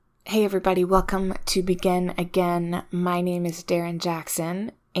Hey everybody, welcome to Begin Again. My name is Darren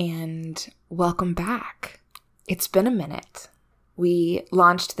Jackson and welcome back. It's been a minute. We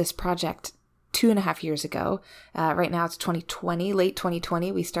launched this project 2.5 years ago. Right now it's 2020, late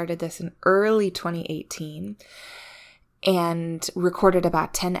 2020. We started this in early 2018 and recorded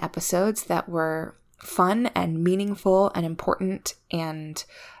about 10 episodes that were fun and meaningful and important and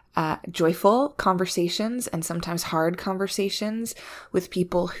joyful conversations and sometimes hard conversations with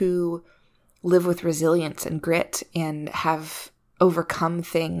people who live with resilience and grit and have overcome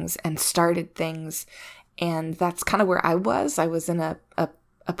things and started things. And that's kind of where I was. I was in a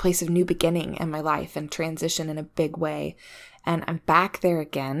place of new beginning in my life and transition in a big way. And I'm back there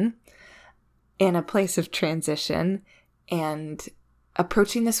again in a place of transition and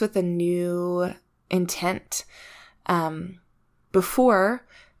approaching this with a new intent. Before,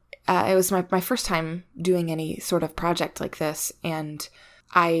 it was my first time doing any sort of project like this, and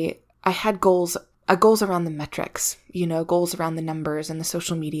I had goals around the metrics, goals around the numbers and the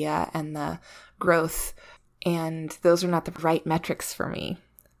social media and the growth, and those are not the right metrics for me,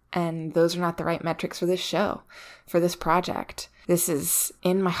 and those are not the right metrics for this show, for this project. This is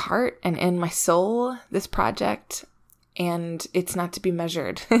in my heart and in my soul, this project, and it's not to be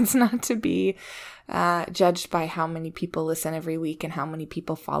measured. It's not to be judged by how many people listen every week and how many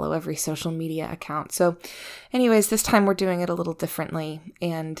people follow every social media account. So anyways, this time we're doing it a little differently.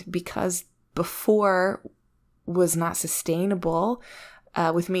 And because before was not sustainable,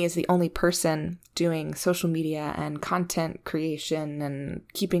 with me as the only person doing social media and content creation and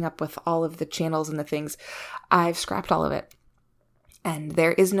keeping up with all of the channels and the things, I've scrapped all of it. And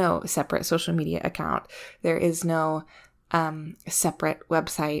there is no separate social media account. There is no separate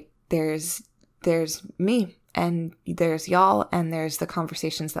website. There's me and there's y'all and there's the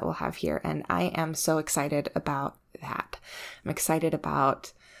conversations that we'll have here. And I am so excited about that. I'm excited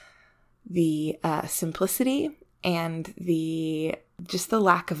about the simplicity and just the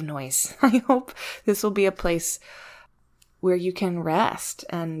lack of noise. I hope this will be a place where you can rest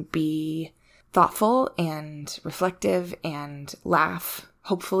and be thoughtful and reflective and laugh,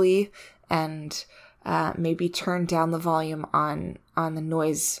 hopefully, and maybe turn down the volume on the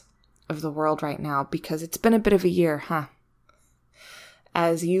noise of the world right now, because it's been a bit of a year, huh?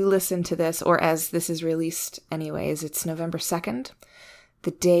 As you listen to this, or as this is released anyways, it's November 2nd,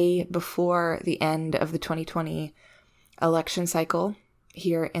 the day before the end of the 2020 election cycle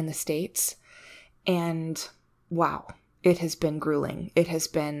here in the States. And wow, it has been grueling. It has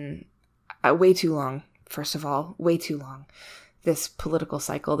been way too long, first of all, way too long. This political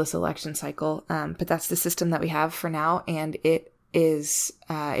cycle, this election cycle. But that's the system that we have for now. And it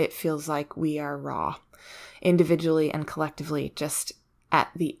feels like we are raw, individually and collectively, just at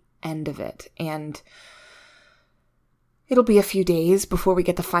the end of it. And it'll be a few days before we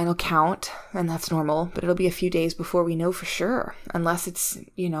get the final count, and that's normal, but it'll be a few days before we know for sure, unless it's,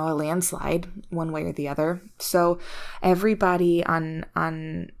 a landslide one way or the other. So everybody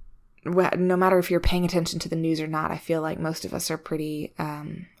no matter if you're paying attention to the news or not, I feel like most of us are pretty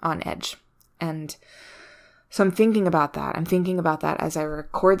on edge. And so I'm thinking about that. I'm thinking about that as I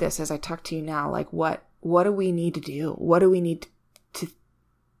record this, as I talk to you now. Like, what do we need to do? What do we need to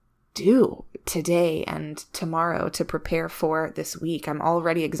do today and tomorrow to prepare for this week? I'm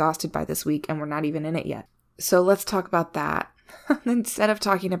already exhausted by this week and we're not even in it yet. So let's talk about that instead of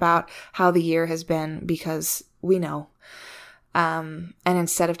talking about how the year has been, because we know. And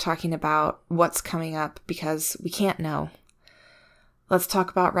instead of talking about what's coming up because we can't know, let's talk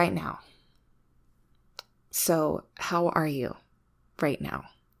about right now. So how are you right now?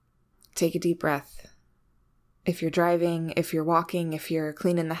 Take a deep breath. If you're driving, if you're walking, if you're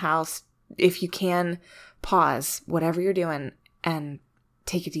cleaning the house, if you can, pause whatever you're doing and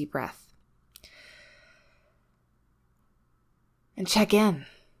take a deep breath. And check in.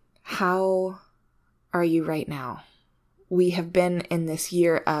 How are you right now? We have been in this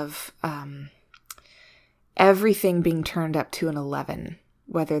year of everything being turned up to an 11,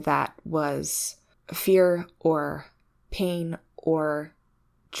 whether that was fear or pain or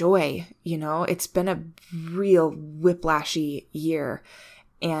joy. It's been a real whiplashy year,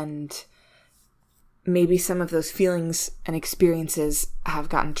 and maybe some of those feelings and experiences have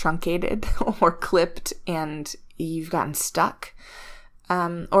gotten truncated or clipped and you've gotten stuck.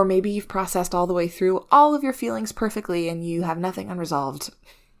 Or maybe you've processed all the way through all of your feelings perfectly and you have nothing unresolved.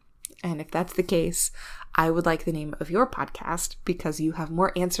 And if that's the case, I would like the name of your podcast, because you have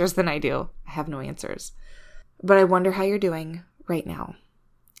more answers than I do. I have no answers. But I wonder how you're doing right now.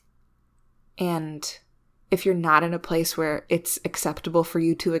 And if you're not in a place where it's acceptable for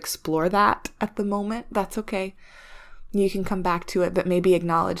you to explore that at the moment, that's okay. You can come back to it, but maybe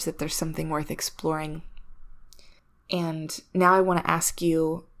acknowledge that there's something worth exploring. And now I want to ask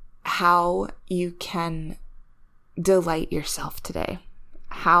you how you can delight yourself today.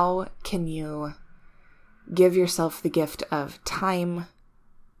 How can you give yourself the gift of time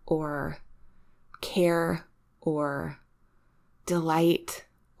or care or delight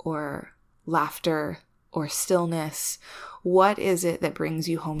or laughter or stillness? What is it that brings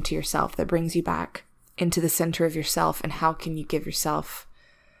you home to yourself, that brings you back into the center of yourself? And how can you give yourself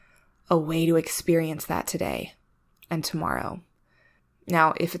a way to experience that today and tomorrow?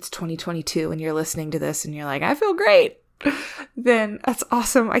 Now, if it's 2022 and you're listening to this and you're like, I feel great, then that's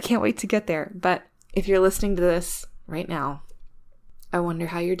awesome. I can't wait to get there. But if you're listening to this right now, I wonder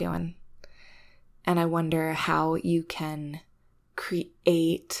how you're doing. And I wonder how you can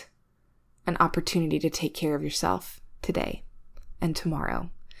create an opportunity to take care of yourself today and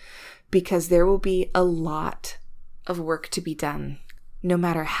tomorrow. Because there will be a lot of work to be done. No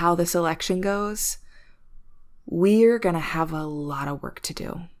matter how this election goes, we're going to have a lot of work to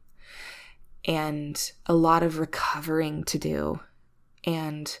do. And a lot of recovering to do.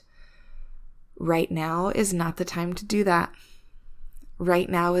 And right now is not the time to do that. Right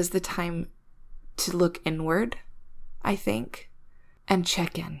now is the time to look inward, I think, and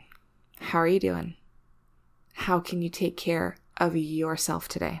check in. How are you doing? How can you take care of yourself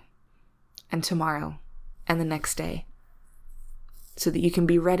today and tomorrow and the next day so that you can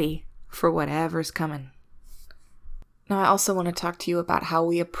be ready for whatever's coming? Now, I also want to talk to you about how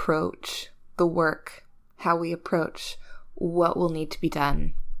we approach the work, how we approach what will need to be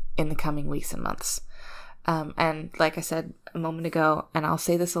done in the coming weeks and months. And like I said a moment ago, and I'll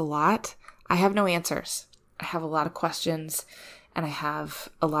say this a lot, I have no answers. I have a lot of questions, and I have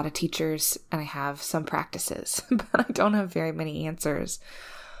a lot of teachers, and I have some practices, but I don't have very many answers.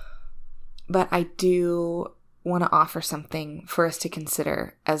 But I do want to offer something for us to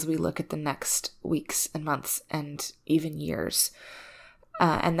consider as we look at the next weeks and months and even years.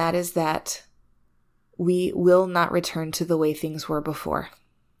 And that is that we will not return to the way things were before.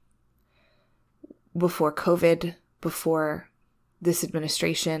 Before COVID, before this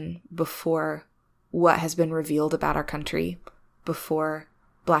administration, before what has been revealed about our country, before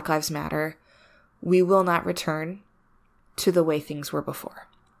Black Lives Matter, we will not return to the way things were before.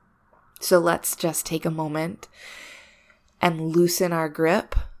 So let's just take a moment and loosen our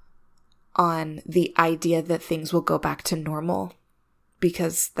grip on the idea that things will go back to normal,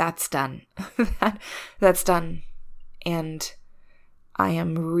 because that's done. That's done. And I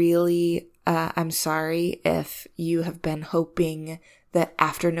am really, I'm sorry if you have been hoping that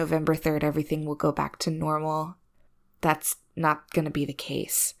after November 3rd, everything will go back to normal. That's not going to be the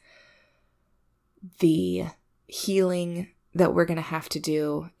case. The healing that we're going to have to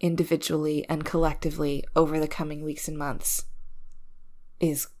do individually and collectively over the coming weeks and months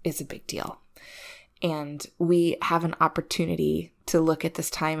is a big deal. And we have an opportunity to look at this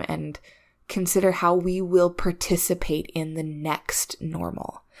time and consider how we will participate in the next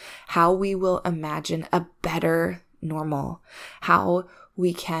normal, how we will imagine a better normal, how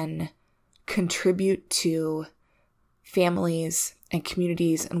we can contribute to families and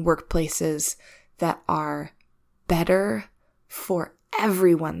communities and workplaces that are better for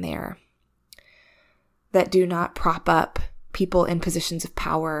everyone there, that do not prop up people in positions of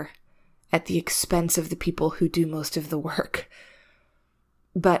power at the expense of the people who do most of the work.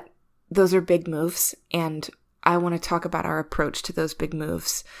 But those are big moves, and I want to talk about our approach to those big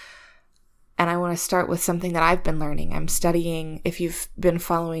moves. And I want to start with something that I've been learning. I'm studying, if you've been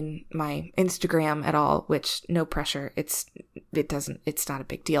following my Instagram at all, which no pressure, it's not a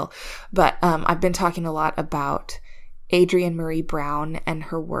big deal. But I've been talking a lot about Adrienne Maree Brown and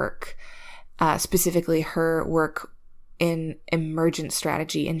her work, specifically her work in emergent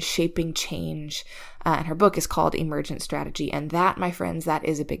strategy and shaping change. And her book is called Emergent Strategy. And that, my friends, that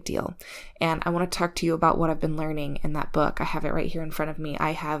is a big deal. And I want to talk to you about what I've been learning in that book. I have it right here in front of me.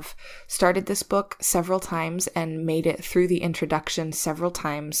 I have started this book several times and made it through the introduction several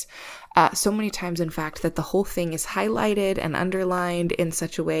times. So many times, in fact, that the whole thing is highlighted and underlined in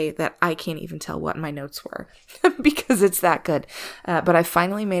such a way that I can't even tell what my notes were because it's that good. But I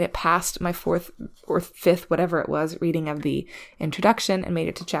finally made it past my fourth or fifth, whatever it was, reading of the introduction and made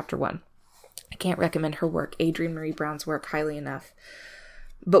it to chapter 1. I can't recommend her work, Adrienne Maree Brown's work, highly enough.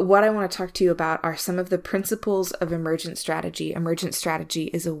 But what I want to talk to you about are some of the principles of emergent strategy. Emergent strategy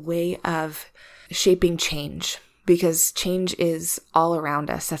is a way of shaping change, because change is all around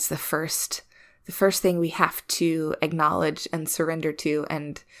us. That's the first thing we have to acknowledge and surrender to,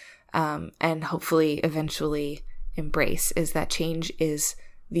 and hopefully eventually embrace, is that change is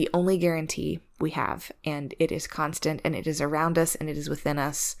the only guarantee we have, and it is constant, and it is around us, and it is within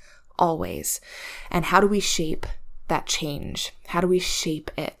us always. And how do we shape that change? How do we shape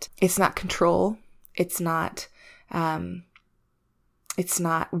it? It's not control. It's not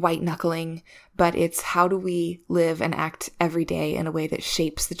white knuckling, but it's how do we live and act every day in a way that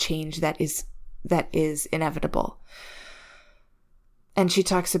shapes the change that is inevitable. And she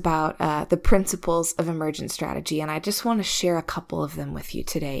talks about the principles of emergent strategy, and I just want to share a couple of them with you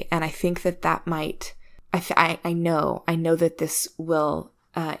today. And I think that might, I know that this will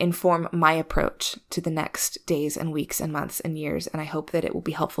inform my approach to the next days and weeks and months and years, and I hope that it will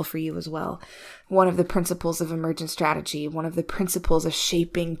be helpful for you as well. One of the principles of emergent strategy, one of the principles of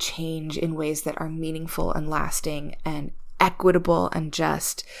shaping change in ways that are meaningful and lasting and equitable and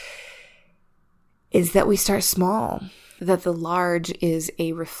just, is that we start small, that the large is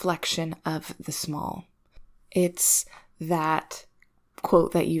a reflection of the small. It's that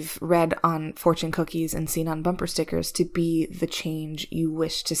quote that you've read on fortune cookies and seen on bumper stickers, to be the change you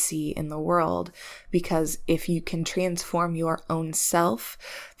wish to see in the world. Because if you can transform your own self,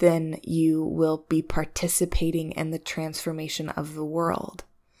 then you will be participating in the transformation of the world.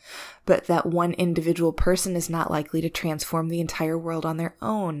 But that one individual person is not likely to transform the entire world on their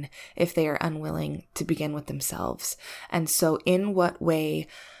own if they are unwilling to begin with themselves. And so in what way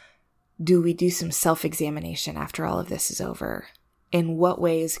do we do some self-examination after all of this is over? In what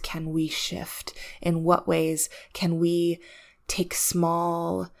ways can we shift? In what ways can we take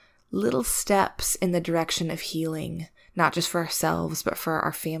small little steps in the direction of healing, not just for ourselves, but for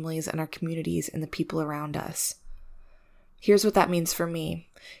our families and our communities and the people around us? Here's what that means for me.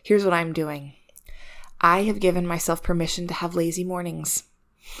 Here's what I'm doing. I have given myself permission to have lazy mornings.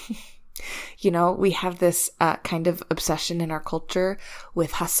 We have this kind of obsession in our culture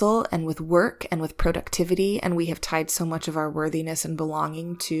with hustle and with work and with productivity, and we have tied so much of our worthiness and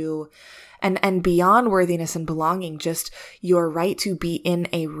belonging to, and beyond worthiness and belonging, just your right to be in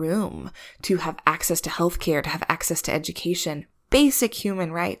a room, to have access to healthcare, to have access to education, basic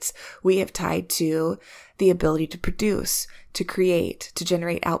human rights, we have tied to the ability to produce, to create, to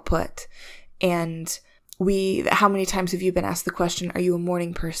generate output. And how many times have you been asked the question, are you a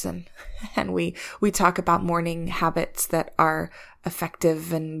morning person? And we talk about morning habits that are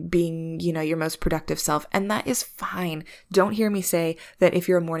effective and being, your most productive self. And that is fine. Don't hear me say that if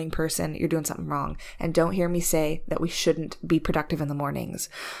you're a morning person, you're doing something wrong. And don't hear me say that we shouldn't be productive in the mornings.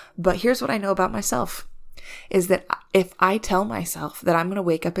 But here's what I know about myself. Is that if I tell myself that I'm going to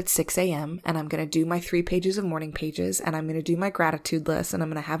wake up at 6 a.m. and I'm going to do my 3 pages of morning pages, and I'm going to do my gratitude list, and I'm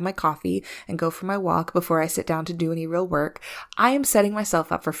going to have my coffee and go for my walk before I sit down to do any real work, I am setting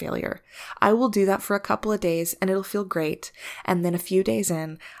myself up for failure. I will do that for a couple of days and it'll feel great. And then a few days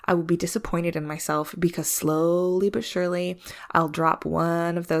in, I will be disappointed in myself because slowly but surely I'll drop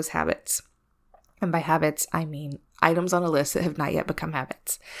one of those habits. And by habits, I mean items on a list that have not yet become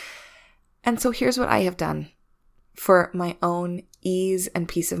habits. And so here's what I have done for my own ease and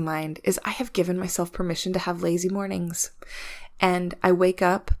peace of mind is I have given myself permission to have lazy mornings. And I wake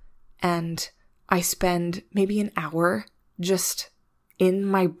up and I spend maybe an hour just in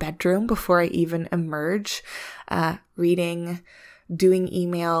my bedroom before I even emerge, reading, doing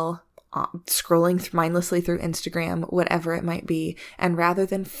email, scrolling mindlessly through Instagram, whatever it might be. And rather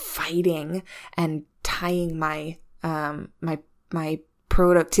than fighting and tying my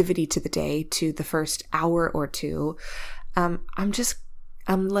productivity to the day to the first hour or two,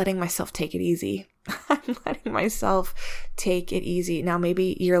 I'm letting myself take it easy. I'm letting myself take it easy. Now,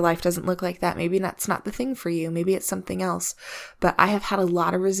 maybe your life doesn't look like that. Maybe that's not the thing for you. Maybe it's something else. But I have had a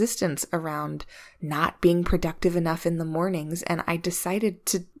lot of resistance around not being productive enough in the mornings, and I decided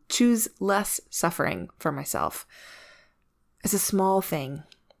to choose less suffering for myself. It's a small thing.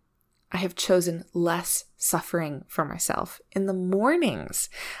 I have chosen less suffering for myself. In the mornings,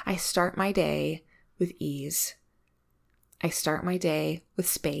 I start my day with ease. I start my day with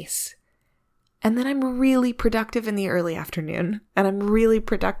space. And then I'm really productive in the early afternoon. And I'm really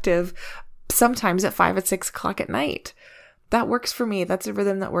productive sometimes at 5 or 6 o'clock at night. That works for me. That's a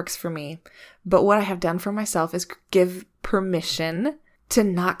rhythm that works for me. But what I have done for myself is give permission to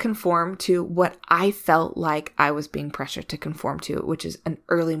not conform to what I felt like I was being pressured to conform to, which is an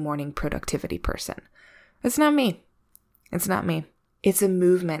early morning productivity person. It's not me. It's not me. It's a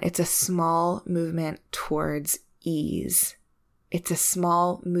movement. It's a small movement towards ease. It's a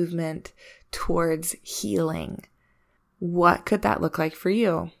small movement towards healing. What could that look like for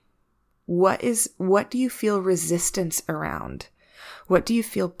you? What do you feel resistance around? What do you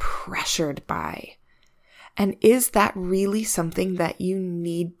feel pressured by? And is that really something that you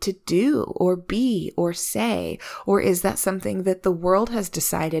need to do or be or say? Or is that something that the world has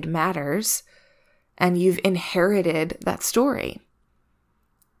decided matters and you've inherited that story?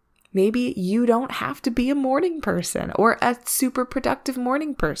 Maybe you don't have to be a morning person or a super productive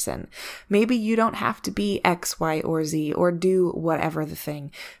morning person. Maybe you don't have to be X, Y, or Z or do whatever the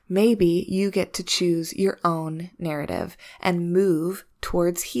thing. Maybe you get to choose your own narrative and move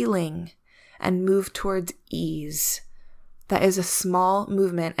towards healing and move towards ease. That is a small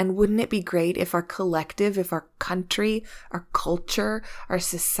movement. And wouldn't it be great if our collective, if our country, our culture, our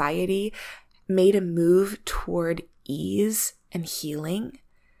society made a move toward ease and healing?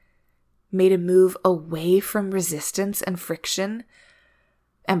 Made a move away from resistance and friction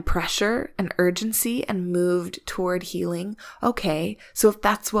and pressure and urgency and moved toward healing. Okay, so if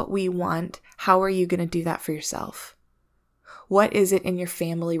that's what we want, how are you going to do that for yourself? What is it in your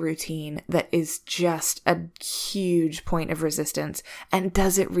family routine that is just a huge point of resistance? And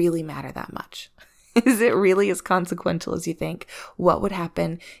does it really matter that much? Is it really as consequential as you think? What would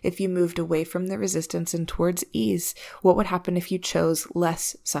happen if you moved away from the resistance and towards ease? What would happen if you chose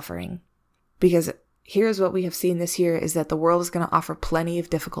less suffering? Because here's what we have seen this year is that the world is going to offer plenty of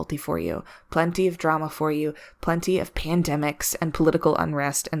difficulty for you, plenty of drama for you, plenty of pandemics and political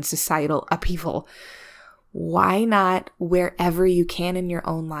unrest and societal upheaval. Why not, wherever you can in your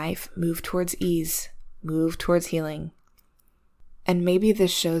own life, move towards ease, move towards healing? And maybe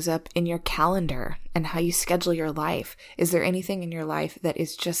this shows up in your calendar and how you schedule your life. Is there anything in your life that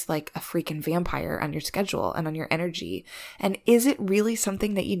is just like a freaking vampire on your schedule and on your energy? And is it really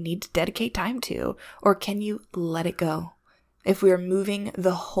something that you need to dedicate time to? Or can you let it go? If we are moving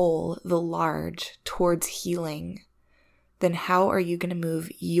the whole, the large, towards healing, then how are you going to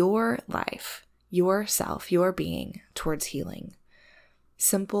move your life, yourself, your being towards healing?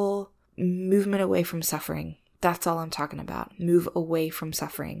 Simple movement away from suffering. That's all I'm talking about. Move away from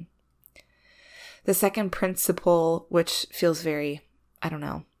suffering. The second principle, which feels very,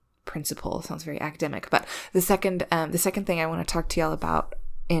 principle sounds very academic, but the second thing I want to talk to y'all about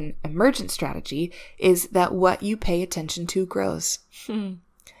in emergent strategy is that what you pay attention to grows.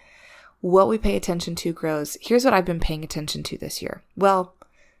 What we pay attention to grows. Here's what I've been paying attention to this year. Well,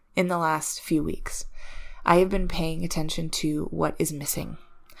 in the last few weeks, I have been paying attention to what is missing.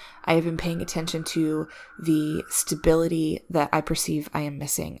 I have been paying attention to the stability that I perceive I am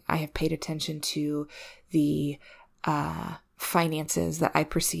missing. I have paid attention to the finances that I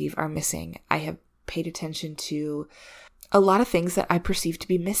perceive are missing. I have paid attention to a lot of things that I perceive to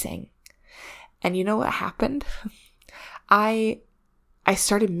be missing. And you know what happened? I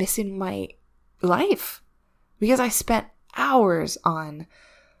started missing my life because I spent hours on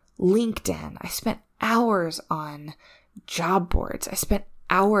LinkedIn. I spent hours on job boards. I spent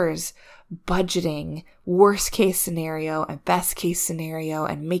hours budgeting worst case scenario and best case scenario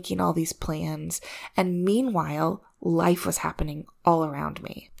and making all these plans. And meanwhile, life was happening all around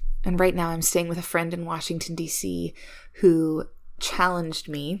me. And right now I'm staying with a friend in Washington, D.C. who challenged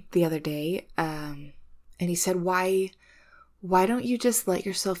me the other day. And he said, why don't you just let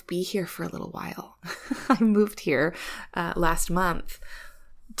yourself be here for a little while? I moved here last month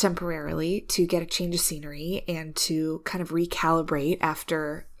temporarily to get a change of scenery and to kind of recalibrate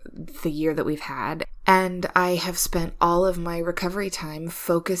after the year that we've had. And I have spent all of my recovery time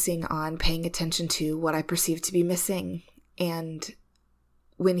focusing on paying attention to what I perceive to be missing. And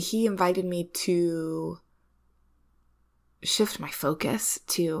when he invited me to shift my focus,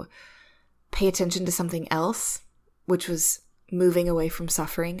 to pay attention to something else, which was moving away from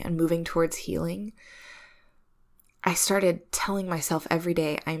suffering and moving towards healing, I started telling myself every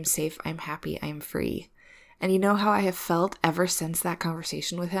day, I am safe, I am happy, I am free. And you know how I have felt ever since that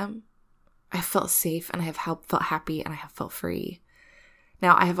conversation with him? I felt safe and I have felt happy and I have felt free.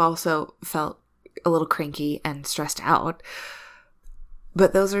 Now, I have also felt a little cranky and stressed out,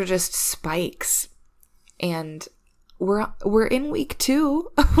 but those are just spikes. And we're in week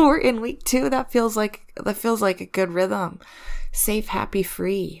 2. We're in week 2. That feels like a good rhythm. Safe, happy,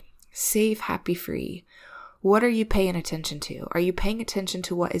 free. Safe, happy, free. What are you paying attention to? Are you paying attention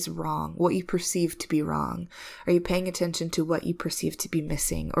to what is wrong, what you perceive to be wrong? Are you paying attention to what you perceive to be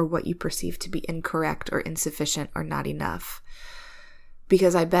missing or what you perceive to be incorrect or insufficient or not enough?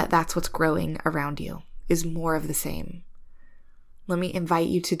 Because I bet that's what's growing around you, is more of the same. Let me invite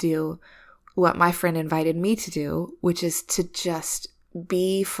you to do what my friend invited me to do, which is to just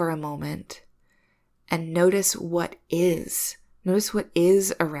be for a moment and notice what is. Notice what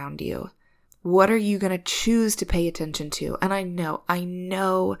is around you. What are you going to choose to pay attention to? And I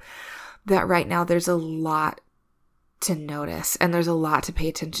know that right now there's a lot to notice, and there's a lot to pay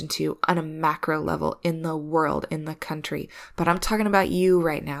attention to on a macro level in the world, in the country. But I'm talking about you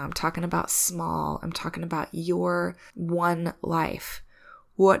right now. I'm talking about small. I'm talking about your one life.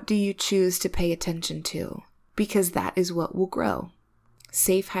 What do you choose to pay attention to? Because that is what will grow.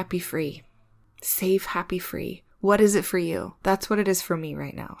 Safe, happy, free. Safe, happy, free. What is it for you? That's what it is for me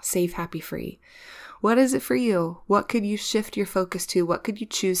right now. Safe, happy, free. What is it for you? What could you shift your focus to? What could you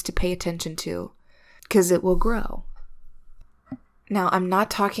choose to pay attention to? Because it will grow. Now, I'm not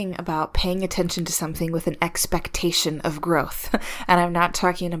talking about paying attention to something with an expectation of growth. And I'm not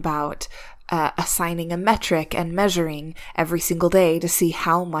talking about assigning a metric and measuring every single day to see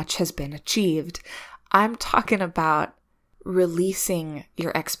how much has been achieved. I'm talking about releasing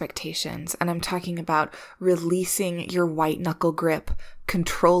your expectations. And I'm talking about releasing your white knuckle grip,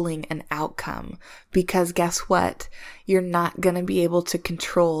 controlling an outcome. Because guess what? You're not going to be able to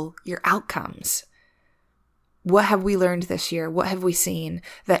control your outcomes. What have we learned this year? What have we seen?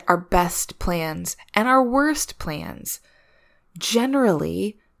 That our best plans and our worst plans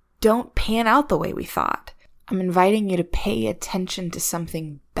generally don't pan out the way we thought. I'm inviting you to pay attention to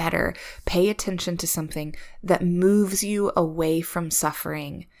something better. Pay attention to something that moves you away from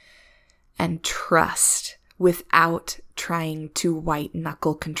suffering and trust without trying to white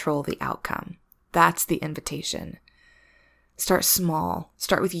knuckle control the outcome. That's the invitation. Start small.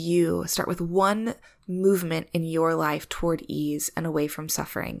 Start with you. Start with one movement in your life toward ease and away from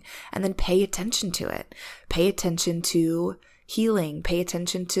suffering. And then pay attention to it. Pay attention to healing. Pay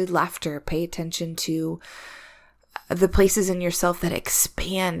attention to laughter. Pay attention to the places in yourself that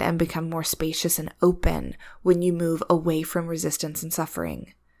expand and become more spacious and open when you move away from resistance and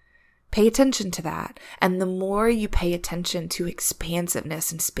suffering. Pay attention to that. And the more you pay attention to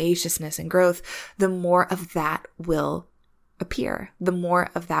expansiveness and spaciousness and growth, the more of that will appear. The more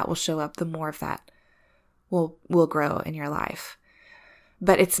of that will show up. The more of that will grow in your life.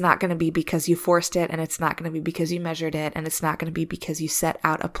 But it's not going to be because you forced it, and it's not going to be because you measured it, and it's not going to be because you set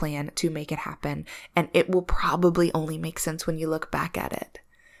out a plan to make it happen. And it will probably only make sense when you look back at it.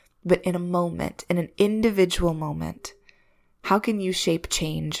 But in a moment, in an individual moment, how can you shape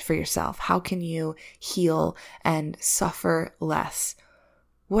change for yourself? How can you heal and suffer less?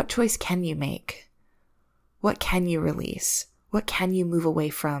 What choice can you make? What can you release? What can you move away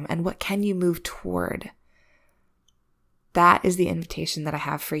from? And what can you move toward? That is the invitation that I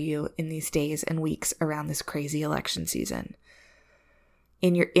have for you in these days and weeks around this crazy election season.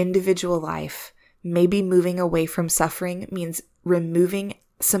 In your individual life, maybe moving away from suffering means removing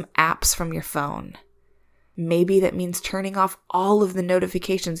some apps from your phone. Maybe that means turning off all of the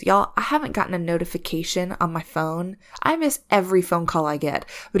notifications. Y'all, I haven't gotten a notification on my phone. I miss every phone call I get,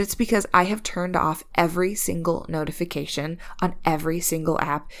 but it's because I have turned off every single notification on every single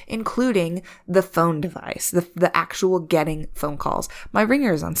app, including the phone device, the actual getting phone calls. My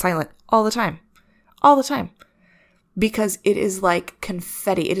ringer is on silent all the time. All the time. Because it is like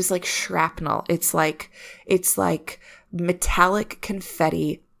confetti. It is like shrapnel. It's like metallic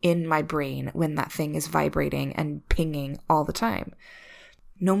confetti in my brain when that thing is vibrating and pinging all the time.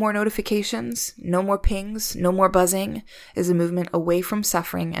 No more notifications, no more pings, no more buzzing is a movement away from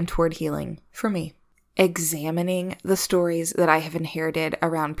suffering and toward healing for me. Examining the stories that I have inherited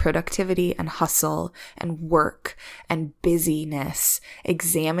around productivity and hustle and work and busyness,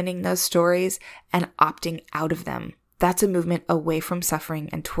 examining those stories and opting out of them. That's a movement away from suffering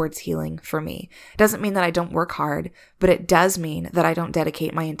and towards healing for me. It doesn't mean that I don't work hard, but it does mean that I don't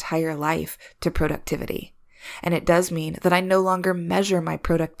dedicate my entire life to productivity. And it does mean that I no longer measure my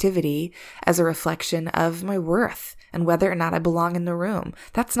productivity as a reflection of my worth and whether or not I belong in the room.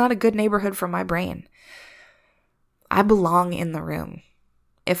 That's not a good neighborhood for my brain. I belong in the room.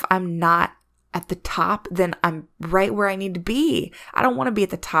 If I'm not at the top, then I'm right where I need to be. I don't want to be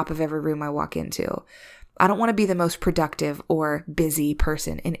at the top of every room I walk into. I don't want to be the most productive or busy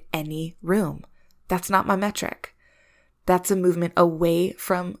person in any room. That's not my metric. That's a movement away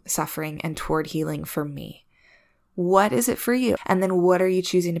from suffering and toward healing for me. What is it for you? And then what are you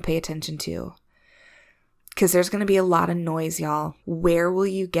choosing to pay attention to? Because there's going to be a lot of noise, y'all. Where will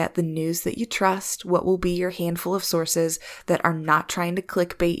you get the news that you trust? What will be your handful of sources that are not trying to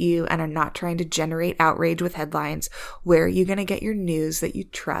clickbait you and are not trying to generate outrage with headlines? Where are you going to get your news that you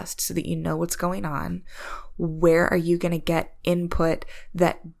trust so that you know what's going on? Where are you going to get input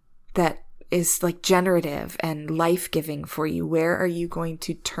that is like generative and life-giving for you? Where are you going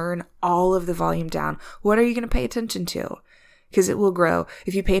to turn all of the volume down? What are you going to pay attention to? Because it will grow.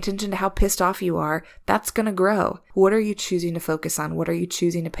 If you pay attention to how pissed off you are, that's going to grow. What are you choosing to focus on? What are you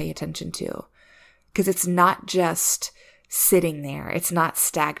choosing to pay attention to? Because it's not just sitting there. It's not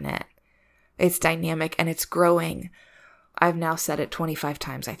stagnant. It's dynamic and it's growing. I've now said it 25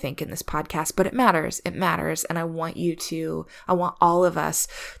 times, I think, in this podcast, but it matters. It matters. And I want all of us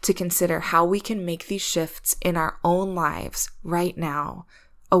to consider how we can make these shifts in our own lives right now,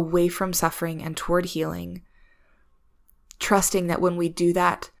 away from suffering and toward healing, trusting that when we do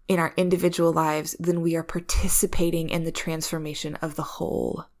that in our individual lives, then we are participating in the transformation of the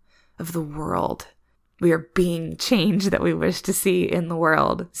whole of the world. We are being change that we wish to see in the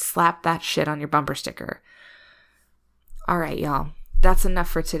world. Slap that shit on your bumper sticker. All right, y'all. That's enough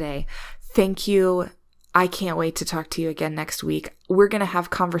for today. Thank you. I can't wait to talk to you again next week. We're going to have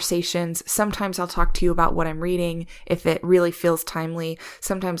conversations. Sometimes I'll talk to you about what I'm reading if it really feels timely.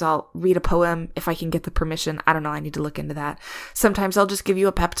 Sometimes I'll read a poem if I can get the permission. I don't know. I need to look into that. Sometimes I'll just give you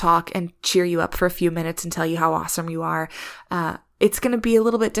a pep talk and cheer you up for a few minutes and tell you how awesome you are. It's going to be a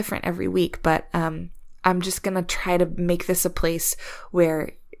little bit different every week, but I'm just going to try to make this a place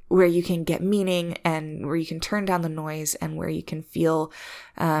where you can get meaning and where you can turn down the noise and where you can feel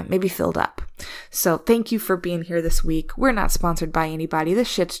maybe filled up. So thank you for being here this week. We're not sponsored by anybody. This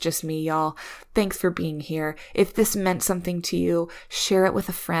shit's just me, y'all. Thanks for being here. If this meant something to you, share it with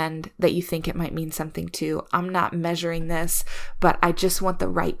a friend that you think it might mean something to. I'm not measuring this, but I just want the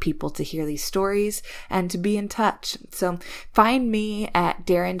right people to hear these stories and to be in touch. So find me at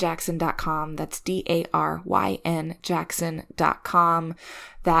darynjackson.com. That's DARYN Jackson.com.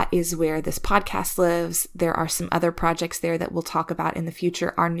 That is where this podcast lives. There are some other projects there that we'll talk about in the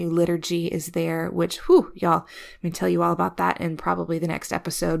future. Our new liturgy is there, which, y'all, I'm going to tell you all about that in probably the next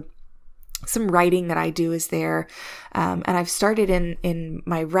episode. Some writing that I do is there. And I've started in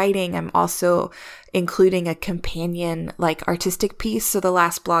my writing. I'm also including a companion, like artistic piece. So the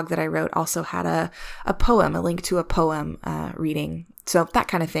last blog that I wrote also had a poem, a link to a poem reading. So that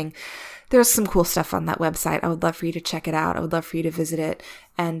kind of thing. There's some cool stuff on that website. I would love for you to check it out. I would love for you to visit it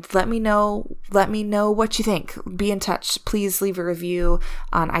and let me know what you think. Be in touch. Please leave a review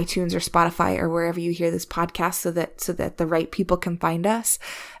on iTunes or Spotify or wherever you hear this podcast so that the right people can find us.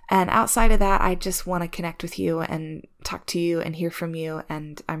 And outside of that, I just want to connect with you and talk to you and hear from you.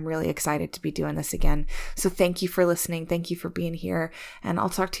 And I'm really excited to be doing this again. So thank you for listening. Thank you for being here. And I'll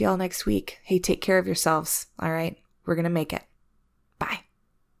talk to y'all next week. Hey, take care of yourselves. All right. We're going to make it.